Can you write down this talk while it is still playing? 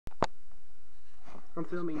I'm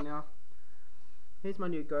filming now. Here's my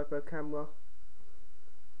new GoPro camera.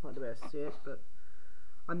 Not the way to see it, but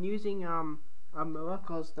I'm using a mirror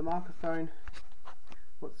because the microphone,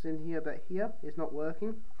 what's in here but here, is not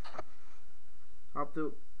working. I've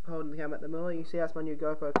been holding the camera at the mirror. You can see that's my new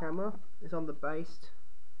GoPro camera. It's on the base.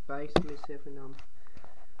 Let me see if we let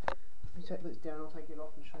me take this down. I'll take it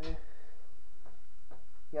off and show you.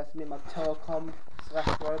 Yeah, it's in my telecom /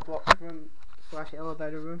 Roblox room /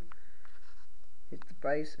 elevator room. It's the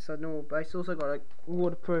base. It's a normal base. It's also got a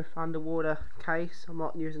waterproof underwater case. I'm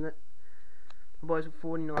not using it. I bought it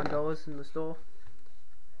for $49 in the store.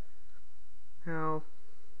 Now,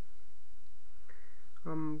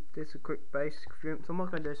 there's a quick basic review. So I'm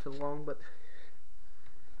not going to do this for long, but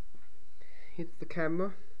here's the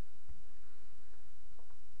camera.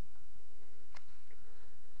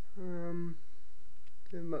 I'm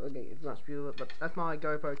not going to get as much view of it, but that's my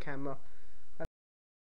GoPro camera.